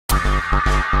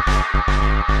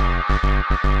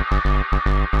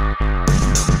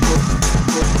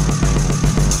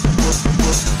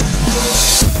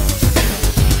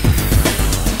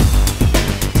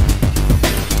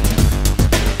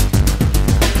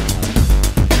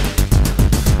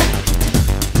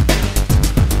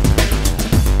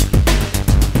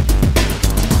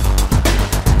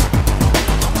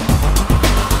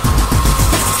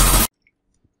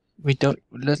We don't.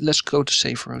 Let's go to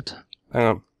safe road. Hang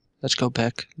on. Let's go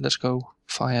back. Let's go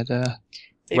via the.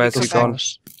 Maybe Where's come he back. gone?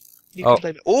 You Oh. can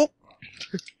blame it. Oh!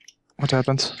 What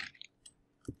happened?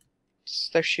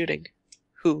 They're shooting.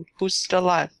 Who? Who's still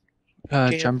alive?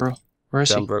 Jambro. Where is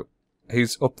he? Jambro.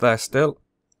 He's up there still.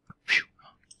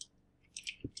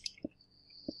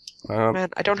 Man,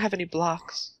 I don't have any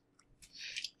blocks.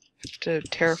 I have to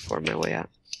terraform my way out.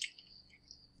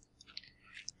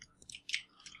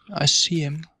 I see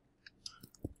him.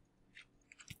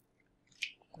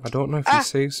 I don't know if he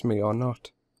sees me or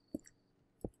not.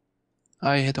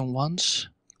 I hit him once.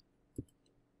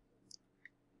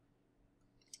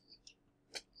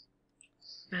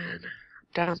 Man,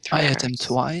 down 3 I hit him hearts.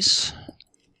 twice.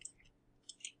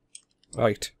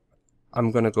 Right.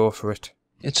 I'm gonna go for it.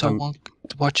 It's a one.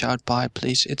 Watch out, bye,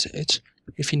 please. It's.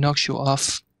 If he knocks you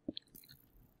off,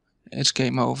 it's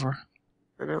game over.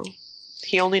 I know.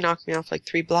 He only knocked me off like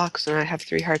 3 blocks, and I have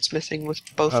 3 hearts missing with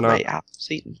both I know. my apples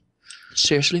eaten.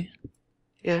 Seriously?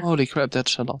 Yeah. Holy crap,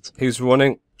 that's a lot. He's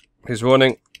running. He's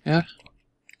running. Yeah.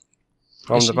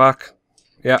 On Is the he? back.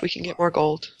 Yeah. We can get more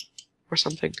gold. Or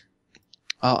something.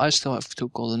 Oh, I still have 2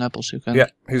 golden apples. You can. Yeah.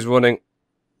 He's running.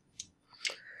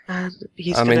 And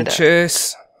he's I'm gonna in die.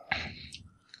 chase.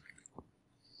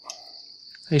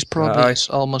 He's probably Aye.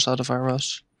 almost out of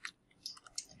arrows.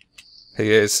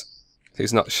 He is.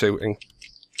 He's not shooting.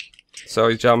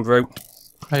 Sorry, Jambro.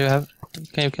 Are you have?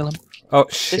 Can you kill him? Oh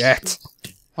shit!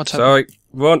 What's Sorry.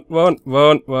 Run, run,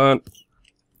 run, run.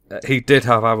 He did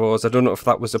have arrows. I don't know if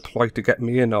that was a ploy to get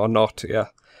me in or not. Yeah.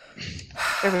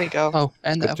 There we go. Oh,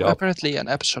 and Good job. apparently an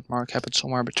episode mark happened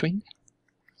somewhere between.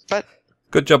 But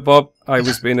Good job, Bob. I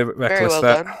was being a bit very reckless well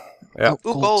there. done. Yeah. Oh,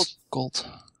 Ooh, gold. Gold.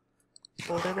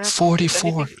 Golden apple.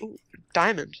 44. Anything- ooh,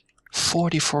 diamond.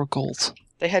 44 gold.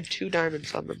 They had 2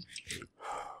 diamonds on them.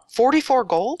 44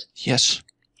 gold? Yes.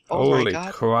 Oh my Holy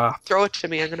god. crap. Throw it to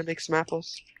me, I'm gonna make some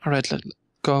apples. Alright,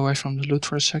 go away from the loot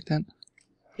for a sec then.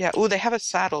 Yeah, ooh, they have a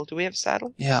saddle. Do we have a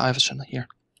saddle? Yeah, I have a son here.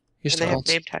 Here's And the they have gold.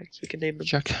 name tags. We can name them.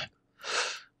 Jack.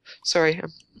 Sorry,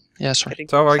 I'm Yeah, sorry. getting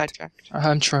It's alright. sidetracked.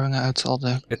 I'm throwing out all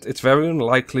the... It's very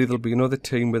unlikely there'll be another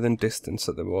team within distance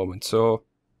at the moment, so...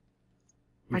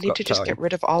 I we've need got to just time. get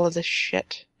rid of all of this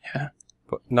shit. Yeah.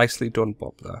 But nicely done,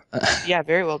 Bob, there. Yeah,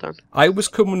 very well done. I was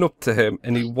coming up to him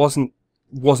and he wasn't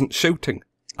shooting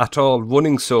at all,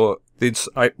 running, so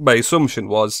my assumption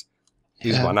was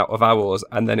he's Yeah. run out of arrows,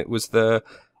 and then it was the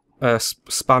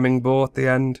spamming bow at the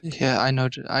end. Yeah, I know.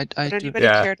 I Would do. anybody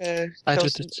Yeah. care to I kill do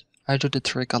some... I do the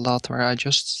trick a lot where I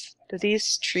just Do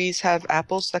these trees have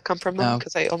apples that come from them? No.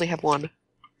 Because I only have 1.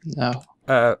 no.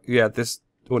 Yeah, there's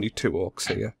only 2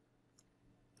 orcs here.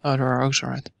 Oh, there are oaks,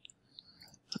 alright.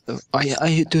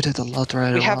 I do that a lot where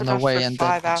I We have run enough away for and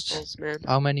 5 then apples, man.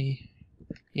 How many?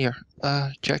 Here,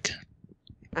 Jack.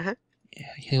 Uh-huh.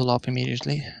 Yeah, heal up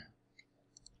immediately.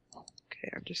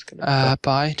 Okay, I'm just gonna...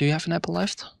 Bye. Do you have an apple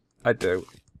left? I do.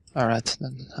 Alright,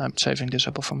 then I'm saving this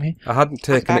apple for me. I hadn't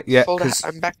I'm taken back it yet full to- because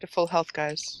I'm back to full health,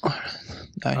 guys.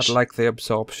 Nice. I'd like the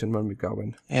absorption when we go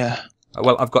in. Yeah.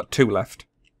 Well, I've got 2 left.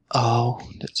 Oh,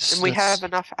 that's, And we that's- have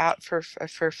enough out for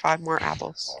 5 more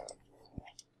apples.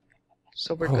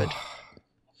 So we're good.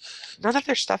 None of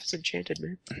their stuff is enchanted,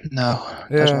 man. No.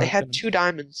 Yeah. doesn't They work. had 2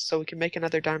 diamonds, so we can make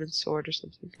another diamond sword or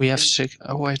something. We have And 6.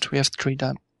 Oh wait, we have 3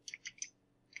 diamonds.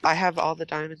 I have all the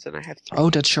diamonds and I have 3. Oh,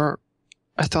 that's your...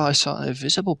 I thought I saw a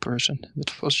invisible person.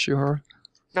 That was your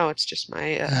No, it's just my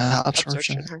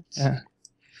absorption. hearts. Yeah.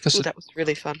 Because Ooh, that was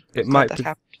really fun. It Glad might that be.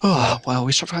 happened. oh well,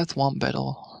 we survived 1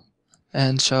 battle,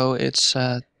 and so it's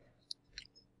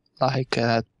like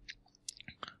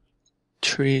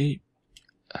 3.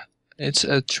 It's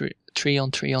a 3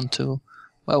 on 3 on 2.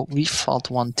 Well, we fought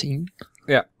 1 team.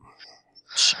 Yeah.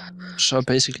 So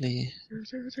basically,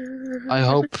 I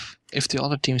hope if the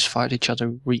other teams fight each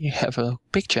other, we have a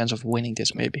big chance of winning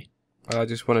this. Maybe. I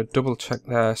just want to double check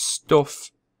their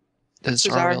stuff. That's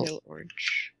Who's our our will. hill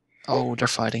orange? Oh, they're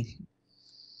fighting.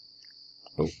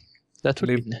 Oh. That would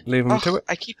Leave, be... leave them to Oh, it.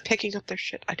 I keep picking up their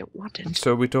shit. I don't want it.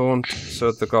 So we don't.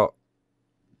 So they've got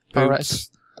Alright.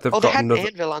 boots. They've Oh, they got had an another.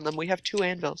 anvil on them. We have 2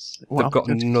 anvils. Wow, They've got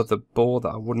good. another bow that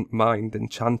I wouldn't mind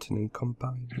enchanting and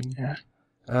combining. Yeah.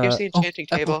 Here's the enchanting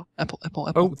table. Apple.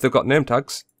 Oh, they've got name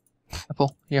tags.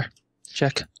 Apple. Here.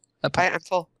 Check. Apple. I'm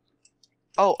full.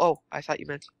 Oh, I thought you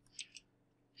meant.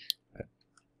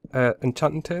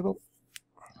 Enchanting table?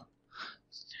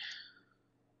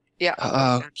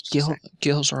 Yeah.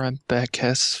 Gills are back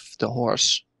has the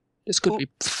horse. This could be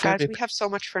very... Guys, we have so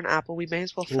much for an apple. We may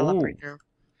as well fill up right now.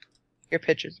 Your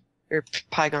pigeon. Your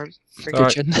Pygon.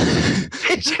 Pigeon.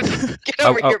 Pigeon. Get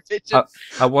over here, pigeon.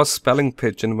 I was spelling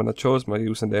pigeon when I chose my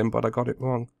username, but I got it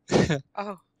wrong.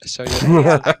 Oh. So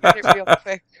yeah, I got it real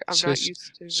quick. I'm not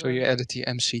used to... So you added the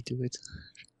MC to it.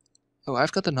 Oh,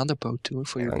 I've got another boat too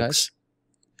for you guys.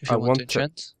 If you want to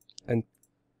enchant.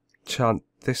 Enchant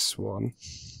this one.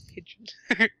 Pigeon.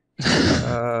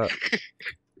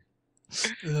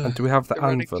 And do we have the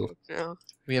anvil? No.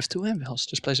 We have 2 anvils.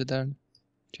 Just place it down.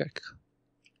 Check.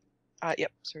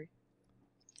 Yep, sorry.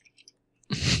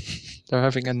 They're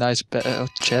having a nice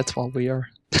chat while we are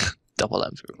double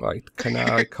anvil. Right, can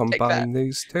I combine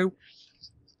these two?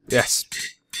 Yes.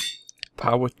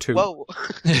 Power 2. Whoa.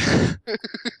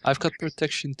 I've got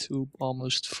protection 2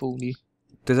 almost fully.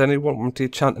 Does anyone want to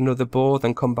enchant another bow,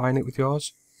 then combine it with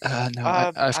yours? No,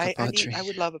 I've got power 3. I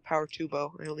would love a power 2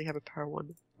 bow. I only have a power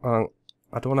 1.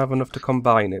 I don't have enough to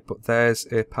combine it, but there's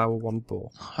a power 1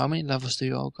 bow. How many levels do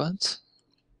you all got?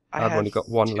 I've only got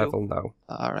 1 2. level now.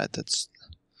 Alright, that's...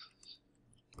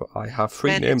 But I have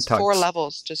 3 name it's tags. 4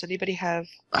 levels. Does anybody have...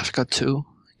 I've got 2.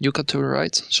 You got 2,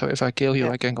 right? So if I kill you,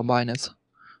 I can combine it.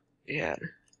 Yeah.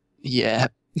 Yeah.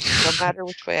 No matter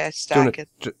which way I stack it.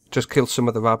 Just kill some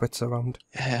of the rabbits around.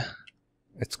 Yeah.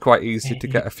 It's quite easy to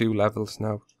get a few levels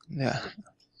now. Yeah.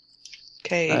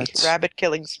 Okay, rabbit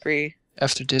killing spree.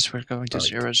 After this, we're going to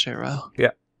 0-0.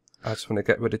 Yeah. I just want to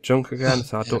get rid of junk again,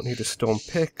 so I don't need a stone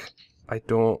pick. I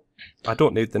don't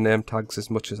need the name tags as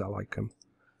much as I like them.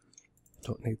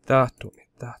 Don't need that, don't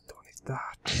need that, don't need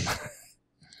that.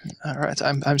 Alright,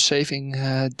 I'm saving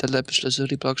the lapis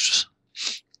lazuli blocks.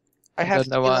 I have don't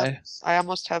know why. I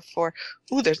almost have 4.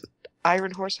 Ooh, there's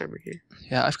iron horse armor here.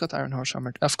 Yeah, I've got iron horse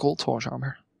armor. I've gold horse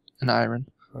armor. And iron.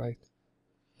 Right.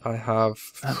 I have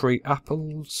 3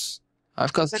 apples.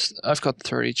 I've got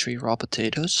 33 raw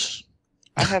potatoes.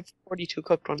 I have 42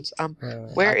 cooked ones.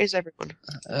 Where is everyone?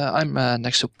 I'm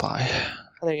next to Pie.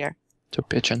 Oh, there you are. To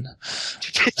Pigeon.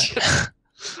 Pigeon.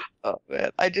 Oh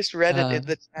man, I just read it in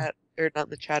the chat, or not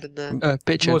in the chat, in the...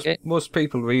 Pigeon. Most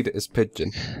people read it as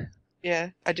pigeon.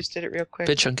 Yeah, I just did it real quick.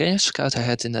 Pigeon, can you scout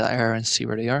ahead in the air and see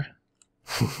where they are?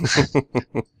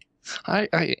 I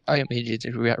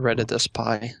immediately read it as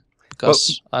Pie.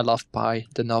 Because I love pie,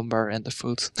 the number and the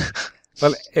food.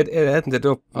 Well, it ended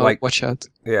up like... watch out.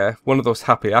 Yeah, one of those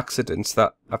happy accidents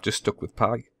that I've just stuck with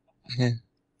pie. Yeah.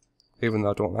 Even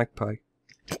though I don't like pie.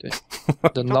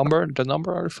 The number or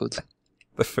the food?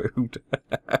 The food.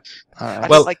 I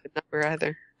don't like the number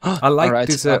either. I like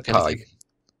dessert pie.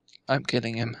 I'm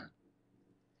killing him.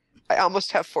 I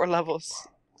almost have 4 levels.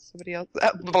 Somebody else...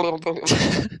 It's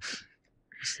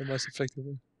the most effective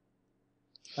one.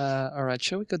 Alright,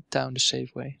 shall we go down the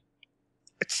safe way?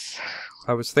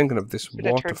 I was thinking of this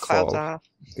waterfall.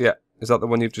 Yeah, is that the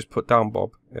one you've just put down,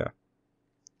 Bob? Yeah.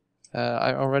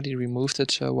 I already removed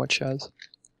it, so watch out.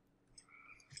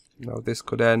 No, this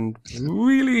could end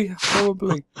really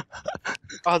horribly.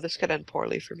 Oh, this could end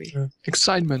poorly for me.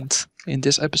 Excitement in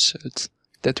this episode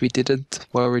that we didn't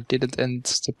end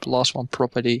the last one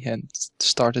properly and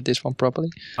started this one properly.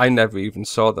 I never even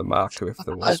saw the marker if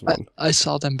there was one. I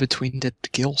saw them between the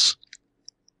kills.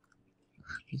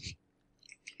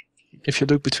 If you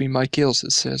look between my kills,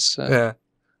 it says... yeah.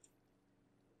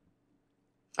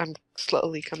 I'm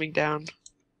slowly coming down.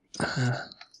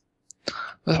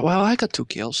 Well, I got 2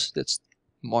 kills. That's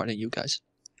more than you guys.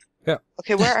 Yeah.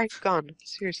 Okay, where are you gone?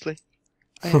 Seriously.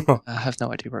 I have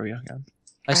no idea where we are going.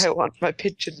 I want my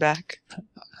pigeon back.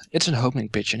 It's a homing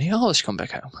pigeon. He always come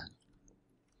back home.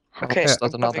 Okay, it's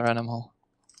not another animal.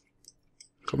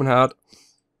 Coming hard.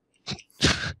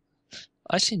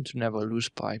 I seem to never lose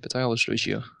Pie, but I always lose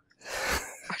you.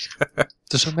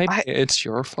 So maybe it's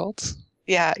your fault?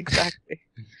 Yeah, exactly.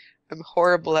 I'm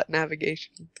horrible at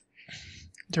navigation.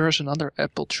 There is another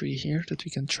apple tree here that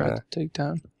we can try to take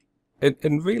down.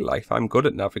 In real life, I'm good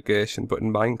at navigation, but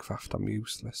in Minecraft, I'm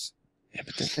useless. Yeah,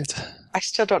 but I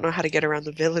still don't know how to get around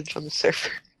the village on the server.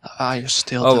 I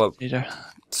still don't either.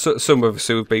 So, some of us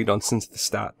who have been on since the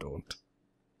start don't.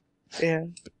 Yeah.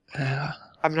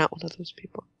 I'm not one of those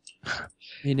people.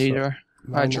 Me neither.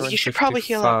 So, you should probably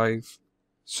heal up.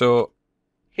 So...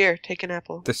 Here, take an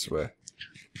apple. This way.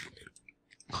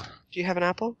 Do you have an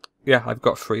apple? Yeah, I've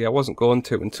got 3. I wasn't going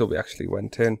to until we actually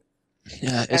went in.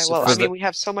 Yeah, well, I mean, we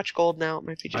have so much gold now, it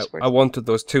might be just worth it. I wanted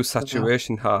those 2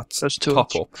 saturation hearts to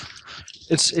top up.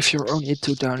 It's if you're only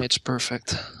 2 down, it's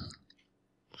perfect.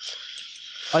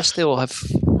 I still have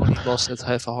only lost that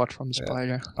half a heart from the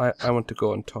spider. I want to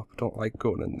go on top. I don't like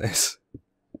going in this.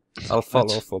 I'll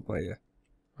follow from here.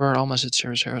 We're almost at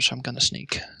 0-0, so I'm gonna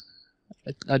sneak.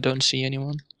 I don't see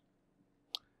anyone.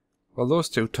 Well, those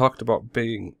two talked about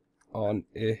being on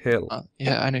a hill.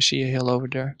 Yeah, I see a hill over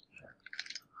there.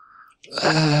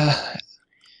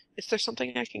 Is there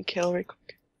something I can kill right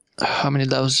quick? How many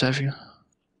levels have you?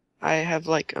 I have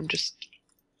like, I'm just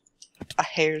a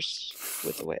hair's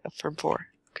width away from 4.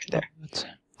 Okay, there.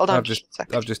 Hold on just a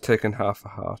second. I've just taken half a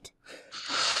heart.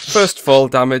 First fall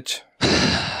damage.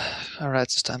 Alright,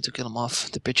 it's time to kill him off.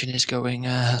 The pigeon is going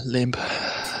limp.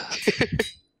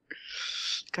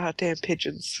 Goddamn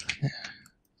pigeons. Yeah.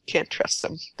 Can't trust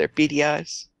them. They're beady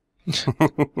eyes.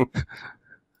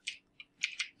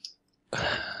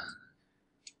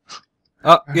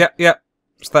 Oh, yeah.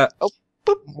 It's that. Oh,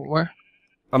 boop. Where?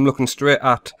 I'm looking straight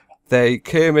at. They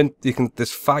came in.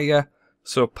 There's fire,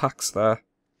 so Pack's there.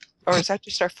 Or is that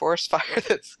just our forest fire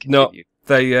that's continued?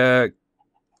 No,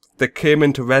 they came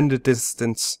into render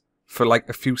distance for like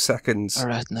a few seconds.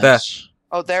 Alright, nice. There.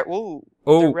 Oh, there. Ooh.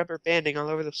 Oh. They're rubber banding all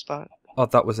over the spot. Oh,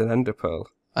 that was an ender pearl.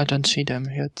 I don't see them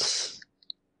yet.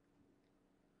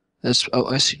 I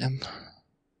see them.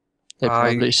 They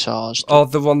probably saw us. Oh,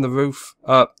 they're on the roof.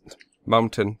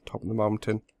 Mountain. Top of the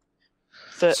mountain.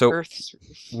 The Earth's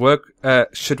roof.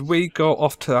 Should we go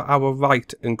off to our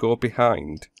right and go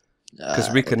behind? Because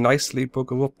we can nicely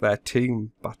bugger up their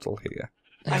team battle here.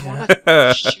 I want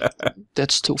to shoot them.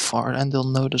 That's too far, and they'll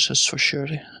notice us for sure.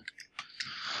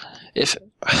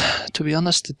 To be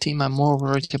honest, the team I'm more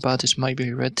worried about is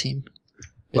maybe red team.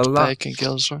 It's DePAKed and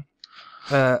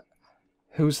Ghaultdos.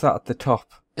 Who's that at the top?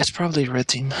 It's probably red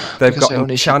team. They've got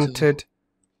enchanted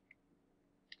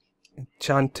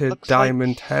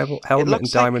diamond helmet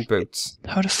and diamond boots.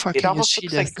 How the fuck it can you almost see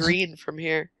looks that? like green from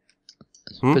here.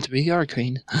 But we are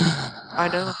green. I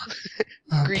know.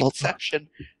 Green deception.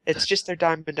 It's just their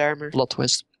diamond armor. Blood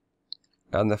twist.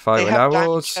 And they're firing they have diamond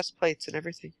arrows. chest plates and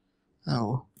everything.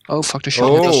 Oh. Oh, fuck the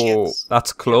shotgun. Oh,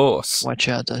 that's close. Watch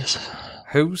out, this.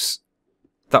 Who's...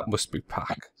 That must be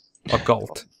Pack. Or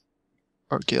Ghault.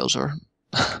 Or Gills, or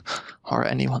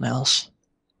anyone else.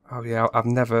 Oh yeah, I've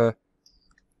never...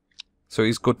 So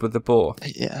he's good with the bow?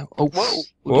 Yeah. Oh, whoa.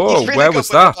 Whoa, really where was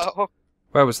that?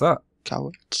 Where was that?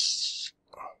 Cowards.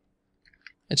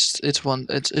 It's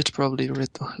probably red.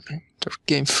 They're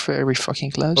getting very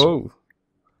fucking close. Oh.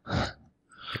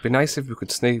 It'd be nice if we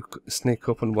could sneak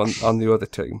up on the other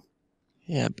team.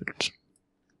 Yeah, but...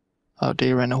 Oh,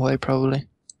 they ran away, probably.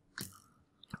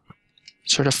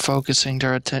 Sort of focusing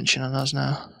their attention on us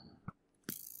now.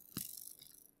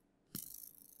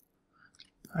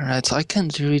 Alright, I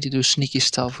can't really do sneaky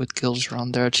stuff with kills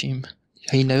around their team.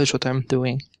 He knows what I'm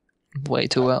doing way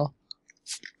too well.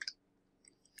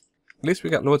 At least we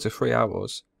got loads of free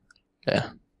arrows.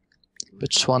 Yeah.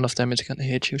 But one of them is gonna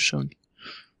hit you soon.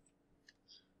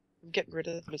 I'm getting rid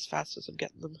of them as fast as I'm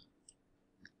getting them.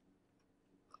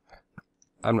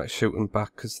 I'm not shooting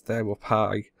back because they're up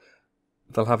high.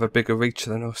 They'll have a bigger reach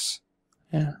than us.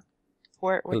 Yeah.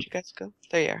 Where'd you guys go?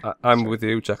 There you are. I'm with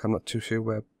you, Jack. I'm not too sure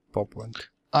where Bob went.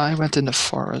 I went in the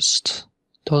forest.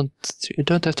 You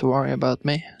don't have to worry about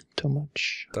me too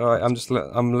much. Alright,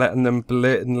 I'm letting them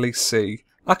blatantly see.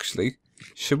 Actually,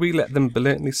 should we let them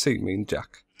blatantly see me and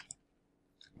Jack?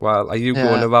 Well, are you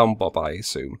going around Bob, I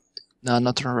assume? No,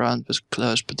 not around, but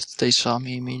close. But they saw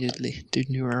me immediately. They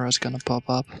knew where I was gonna pop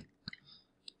up.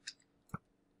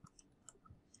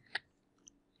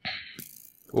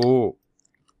 Oh,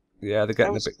 yeah, they're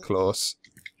getting a bit close.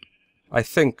 I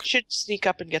think... Should sneak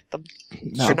up and get them.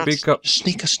 No,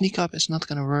 sneak up is not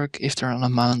gonna work if they're on a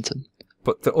mountain.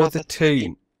 But the other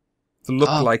team, they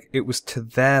look like it was to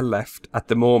their left at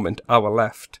the moment, our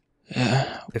left.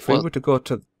 Yeah. If we were to go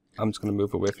to... I'm just gonna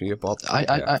move away from you, Bob.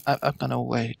 I'm gonna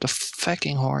wait. The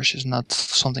fucking horse is not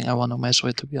something I want to mess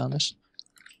with, to be honest.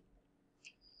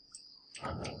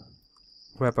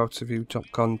 Whereabouts have you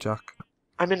gone, Jack?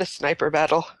 I'm in a sniper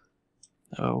battle.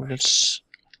 Oh, that's...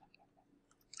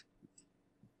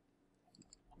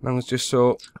 I was just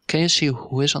so... Can you see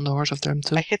who is on the horse of them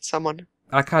too? I hit someone.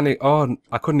 I can't... Oh,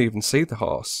 I couldn't even see the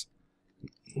horse.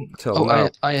 Till now.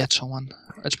 I hit someone.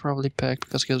 It's probably packed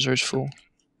because Ghaultdos is full.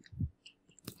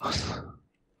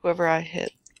 Whoever I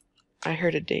hit, I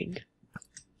heard a ding.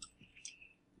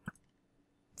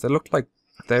 They looked like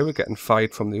they were getting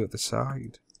fired from the other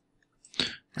side.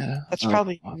 Yeah. That's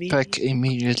probably me. Pack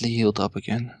immediately healed up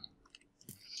again.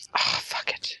 Ah,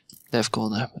 fuck it. They've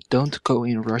gone there. Don't go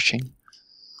in rushing.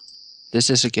 This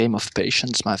is a game of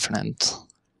patience, my friend.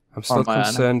 I'm still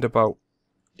concerned about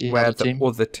where the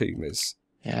other team is.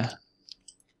 Yeah.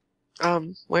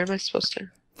 Where am I supposed to?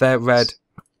 They're red.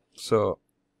 So,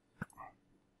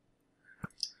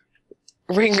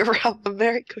 Ring around the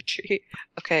merry-go tree.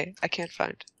 Okay, I can't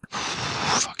find.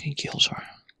 Fucking Ghaultdos.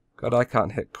 God, I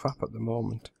can't hit crap at the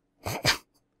moment.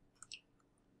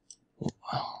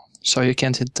 So you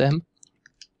can't hit them?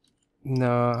 No,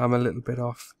 I'm a little bit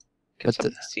off. Can But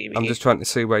somebody see me? I'm just trying to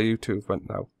see where you two went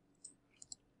now.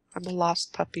 I'm a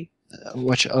lost puppy.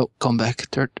 Watch. Oh, come back.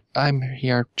 I'm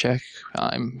here, Jack.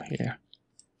 I'm here.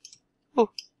 Oh.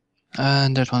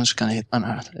 And that one's gonna hit. Oh,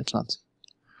 no, it's not.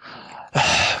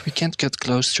 We can't get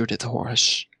close to the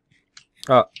horse.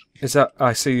 Is that...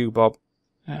 I see you, Bob.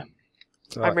 Yeah.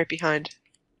 I'm right behind.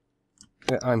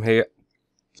 Yeah, I'm here.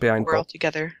 Behind We're all Bob.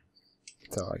 together.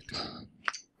 It's alright.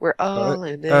 We're all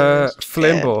in this.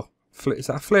 Flame bow. Is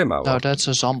that a flame arrow? No, that's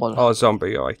a zombie. Oh,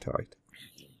 zombie. Alright, alright.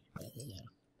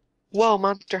 Whoa,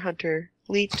 Monster Hunter.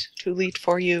 Too late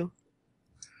for you.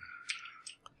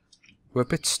 We're a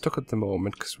bit stuck at the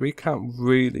moment because we can't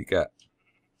really get...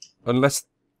 Unless...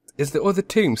 Is the other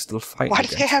team still fighting Why do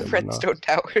they against have them or not? redstone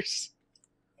towers?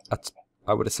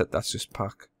 I would have said that's just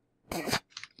pack.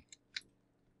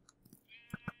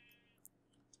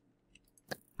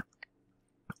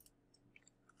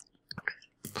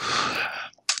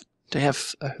 They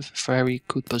have a very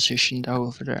good position though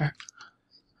over there.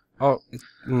 Oh,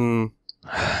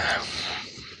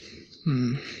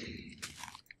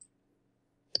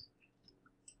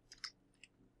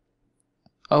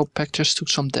 Oh, Peck just took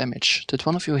some damage. Did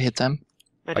one of you hit them?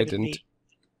 Might I have been didn't. me.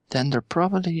 Then they're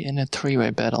probably in a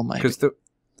three-way battle, maybe. Because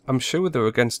I'm sure they're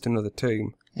against another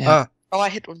team. Yeah. Oh, I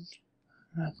hit one.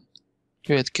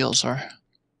 You hit Ghaultdos.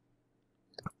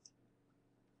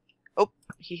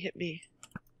 He hit me.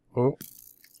 Oh.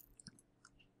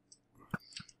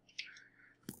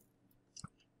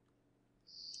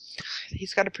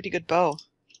 He's got a pretty good bow.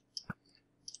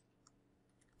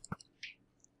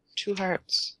 2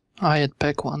 hearts. I hit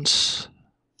Peck once.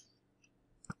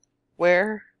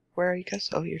 Where? Where are you guys?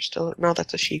 Oh, you're still... No,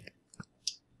 that's a sheep.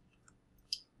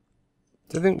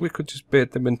 Do you think we could just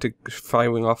bait them into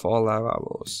firing off all our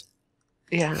arrows?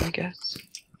 Yeah, I guess.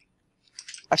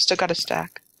 I've still got a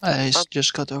stack. I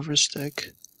just got over a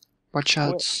stick. Watch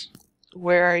out.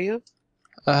 Where are you?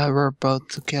 We're both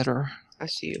together. I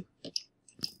see you.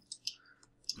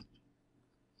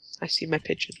 I see my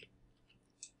pigeon.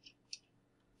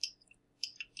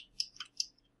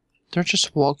 They're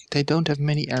just walking. They don't have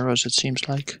many arrows, it seems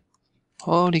like.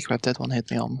 Holy crap, that one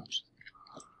hit me almost.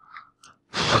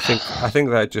 I think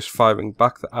they're just firing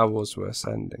back the arrows we're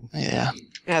sending. Yeah.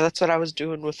 Yeah, that's what I was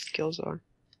doing with Ghaultdos.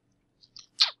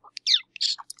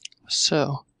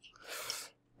 So.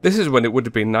 This is when it would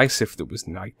have been nice if there was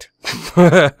night.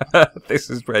 This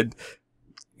is when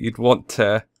you'd want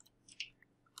to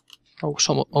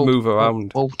move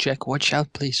around. Oh, Jack, watch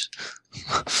out, please.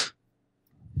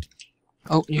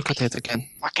 Oh, you got hit again.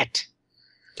 Fuck it.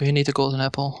 Do you need a golden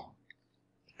apple?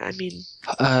 I mean...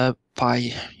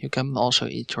 Pie. You can also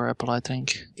eat your apple, I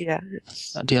think. Yeah.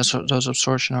 Those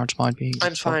absorption hearts might be...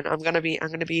 I'm fine. I'm gonna be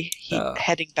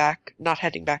heading back. Not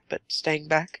heading back, but staying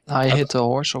back. I hit the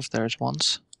horse off theirs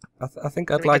once. I think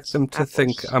I'd Gonna like get them to some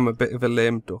think apples. I'm a bit of a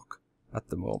lame duck at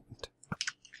the moment.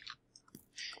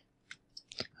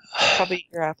 Probably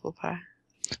your apple pie.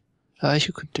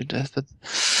 You could do that, but...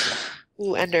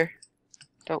 Ooh, Ender.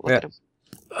 Don't look Yeah. at him.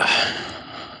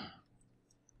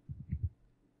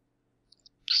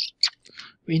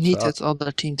 We need that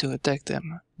other team to attack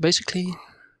them. Basically,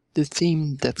 the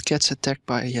team that gets attacked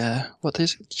by, what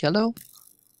is it, yellow?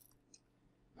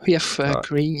 We have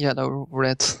green, yellow,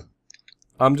 red.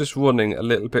 I'm just running a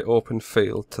little bit open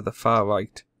field to the far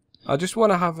right. I just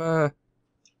want to have a...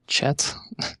 Chat.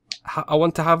 I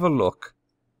want to have a look.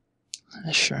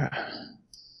 Sure.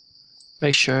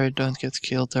 Make sure you don't get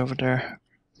killed over there.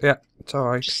 Yeah, it's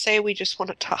alright. Just say we just want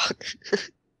to talk.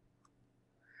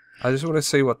 I just want to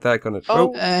see what they're going to do.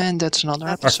 Oh. And that's another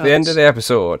episode. That's the end of the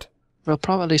episode. We'll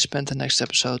probably spend the next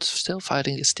episode still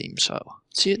fighting this team, so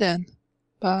see you then.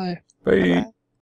 Bye. Bye. Bye-bye.